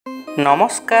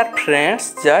नमस्कार फ्रेंड्स,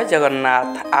 जय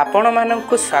जगन्नाथ। आपण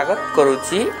मानक स्वागत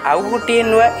करुच्ची आउ गोटे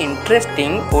नुआ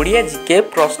इंटरेस्टिंग ओडिया जीके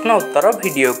प्रश्न उत्तर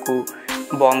वीडियो को।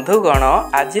 बंधुगण,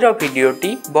 आजिर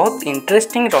वीडियोटी बहुत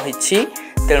इंटरेस्टिंग रही,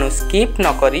 तेणु स्किप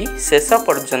न करी शेष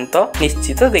पर्यंत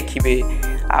निश्चित देखिए।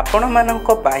 आपण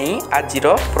मानक पई आजिर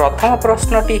प्रथम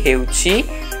प्रश्नटी हेउछि,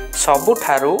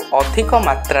 सबुठारु अधिक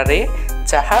मात्रा रे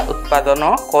चाहा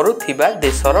उत्पादन करुथिबा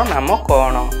देशर नाम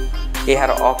कौन? यार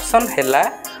ऑप्शन हैला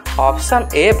option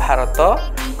A Bharat,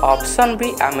 option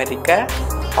B America,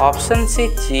 option C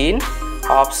चीन,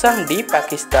 ऑप्शन डी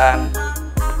पाकिस्तान।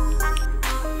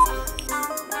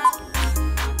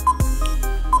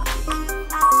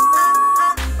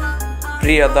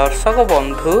 प्रिय दर्शक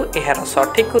बंधु, यार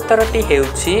सठिक उत्तरटी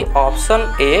हेउछि ऑप्शन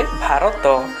ए भारत।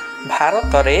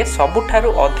 भारत रे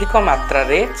सबुठारु अधिक मात्रा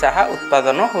रे चाहा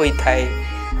उत्पादन होइथाय।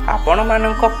 आपण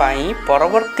मानक पई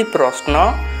परवर्ती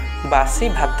प्रश्न, बासी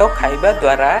भात खाइबा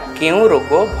द्वारा केउ रोग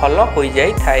भल हो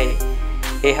जाई थाए?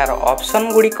 यार option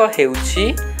गुड़िक हेउछि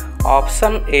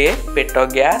option A pet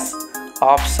gas,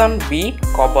 option B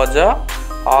कबज,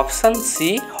 option C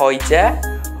हइजा,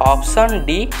 option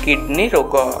D kidney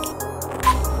रोग।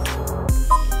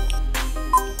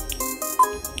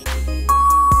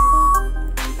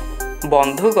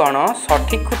 बंधुगण,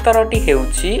 सठिक उत्तरटी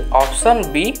हेउछि ऑप्शन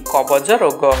बी कबज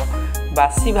रोग।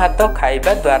 बासी भात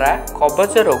खाइबा द्वारा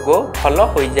कबज रोग भल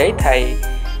हो जाई थाए।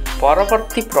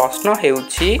 परवर्ती प्रश्न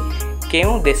हेउछि,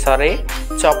 केउ देश रे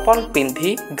चप्पल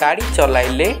पिंधि गाड़ी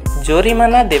चलाइले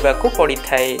जोरिमाना देबाकू पड़ी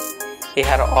थाए?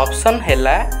 यार ऑप्शन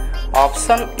हैला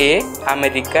option A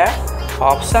America,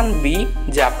 option B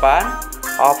Japan,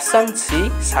 option C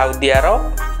Saudi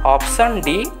Arab, option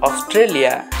D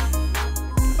Australia.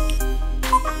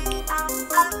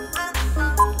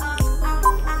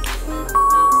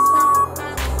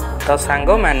 तो सांग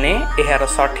माने यार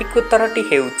सठिक उत्तरटी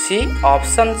हेउछि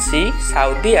ऑप्शन सी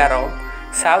सऊदी अरब।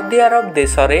 सऊदी अरब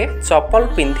देश रे चप्पल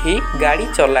पिंधि गाड़ी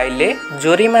चलाइले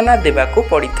जोरिमाना देबाकू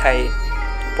पड़ी थाए।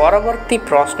 परवर्ती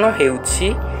प्रश्न हेउछि,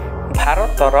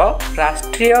 भारतर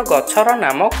राष्ट्रीय गछर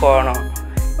नाम कौन?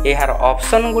 यार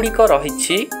ऑप्शन गुड़िक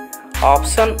रही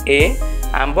ऑप्शन ए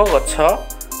आंब गछ,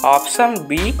 ऑप्शन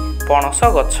बी पणस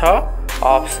गछ,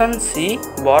 ऑप्शन सी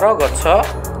बर गछ,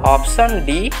 ऑप्शन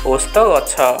डी ओस्त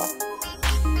गछ।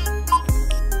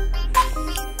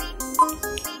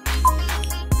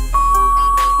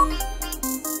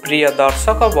 प्रिय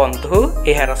दर्शक बंधु,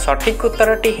 यार सठिक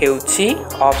उत्तरटी हेउछि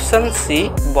ऑप्शन सी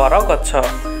बर गछ।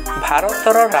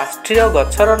 भारतर राष्ट्रीय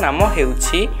गछर नाम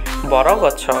हेउछि बर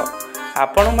गछ।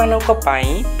 आपण मानक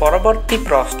पई परवर्ती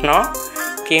प्रश्न,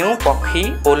 केउ पक्षी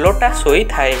ओलोटा सोई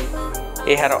थाए?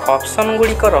 यार ऑप्शन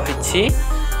गुड़िक रही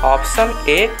option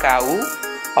A cow,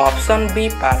 option B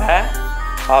पारा,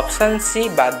 ऑप्शन सी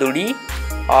बादुड़ी,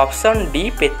 ऑप्शन डी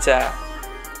पेचा।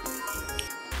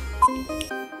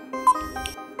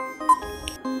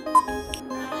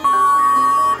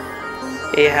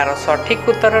 यार सठिक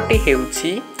उत्तरटी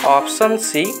हेउछि ऑप्शन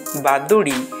सी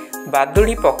बादुड़ी।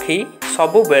 बादुड़ी पक्षी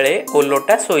सबु बेले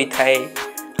ओलोटा सोई थाए।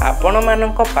 आपण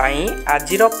मानक पई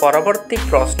आजिर परवर्ती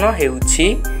प्रश्न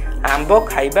हेउछि, आंब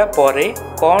खाइबा परे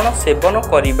कौन सेवन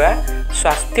करिबा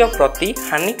स्वास्थ्य प्रति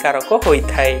हानिकारक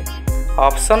होइथाए?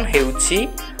 ऑप्शन हेउछि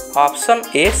ऑप्शन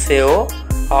ए सेओ,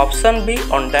 ऑप्शन बी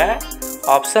अंडा,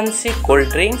 option C cold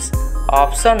drinks,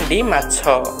 option D माछ।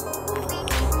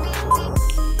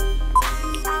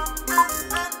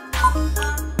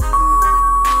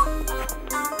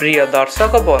 प्रिय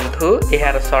दर्शक बंधु,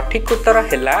 यार सठिक उत्तर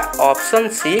हैला ऑप्शन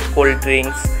सी कोल्ड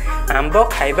ड्रिंक्स। आंब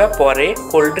खाइबा परे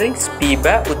कोल्ड ड्रिंक्स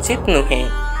पीबा उचित नुहे।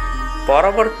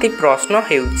 परवर्ती प्रश्न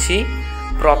हेउछि,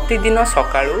 प्रतिदिन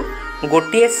सकाळु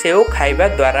गोटिए सेव खाइबा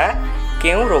द्वारा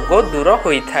केउ रोग दूर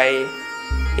होइथाए?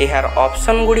 यार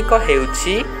option गुड़िक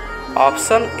हेउछि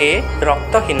option A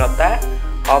रक्तहीनता,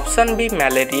 option B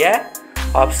malaria,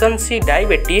 option C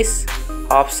diabetes,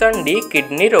 option D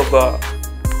kidney रोग।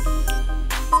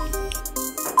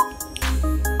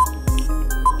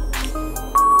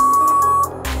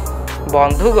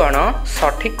 बंधुगण,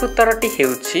 सठिक उत्तरटी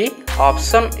हेउछि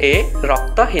ऑप्शन ए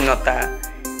रक्तहीनता।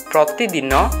 प्रतिदिन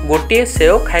गोटिए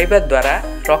सेव खाइबा द्वारा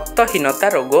रक्तहीनता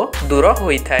रोग दूर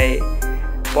होइथाए।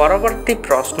 परवर्ती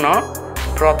प्रश्न,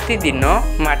 प्रतिदिन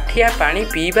माठिया पानी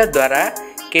पीबा द्वारा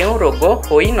केउ रोग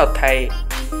होई न थाए?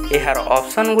 यार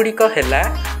ऑप्शन गुड़िक हैला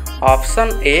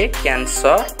option A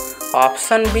cancer,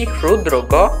 option B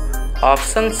हृदरोग,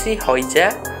 option C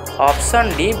हइजा,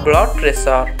 option D blood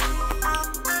pressure.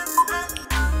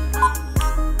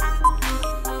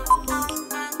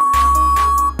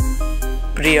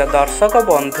 प्रिय दर्शक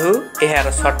बंधु, यार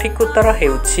सठिक उत्तर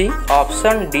हेउछि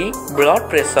ऑप्शन डी ब्लड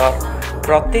प्रेशर।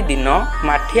 प्रतिदिन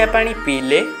माठिया पानी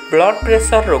पीले ब्लड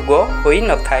प्रेशर रोग होई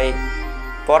नथाए।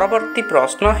 परवर्ती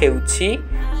प्रश्न हेउछि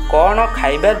कौन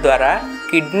खाइबा द्वारा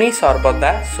किडनी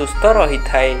सर्वदा सुस्थ रही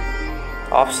थाए।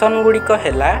 Option गुड़िक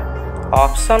Hella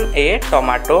option A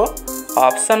tomato,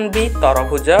 option B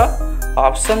तरबूज,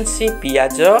 ऑप्शन सी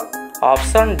पियाज,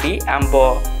 ऑप्शन डी आंब।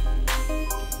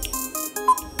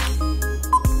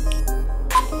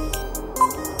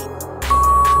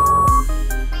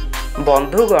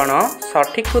 बंधुगण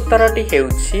सठिक उत्तरटी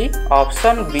हेउछि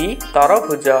ऑप्शन बी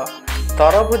तरबूज।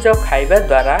 तरबूज खाइबा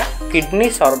द्वारा किडनी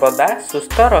सर्वदा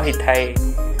सुस्थ रही थाए।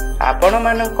 आपण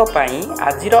मानक पई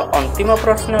आजिर अंतिम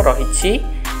प्रश्न रहिछि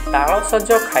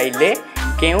तालसज खाइले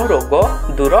केउ रोग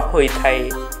दूर होई थाए।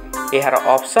 एहार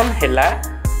ऑप्शन हेला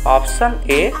ऑप्शन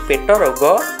ए पेट रोग,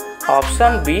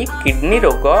 ऑप्शन बी किडनी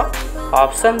रोग,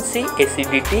 option C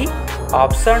acidity,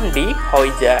 option D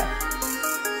हइजा।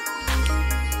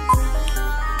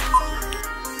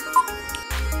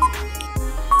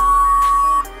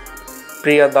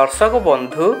 प्रिय दर्शक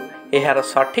बंधु एहार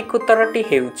सठिक उत्तरटी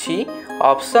हेउछि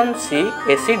ऑप्शन सी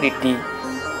एसिडिटी।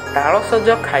 तालसज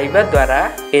खाइबा द्वारा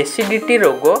एसिडिटी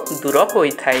रोग दूर होई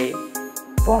थाए।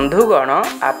 बंधुगण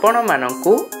आपण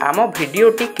मानकु आम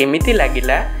भिडियोटी केमिति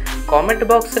लागिला कमेंट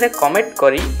बॉक्स रे कमेंट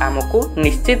करी आमको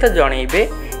निश्चित जणैबे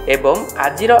एवं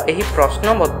आजिर एही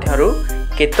प्रश्न मध्यरु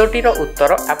केतोटीर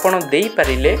उत्तर आपण देई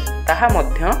पारिले ताहा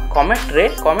मध्य कमेंट रे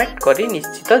कमेंट करी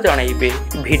निश्चित जणैबे।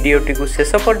 भिडियोटी को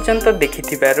शेष पर्यंत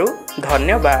देखिथिबारु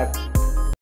धन्यवाद।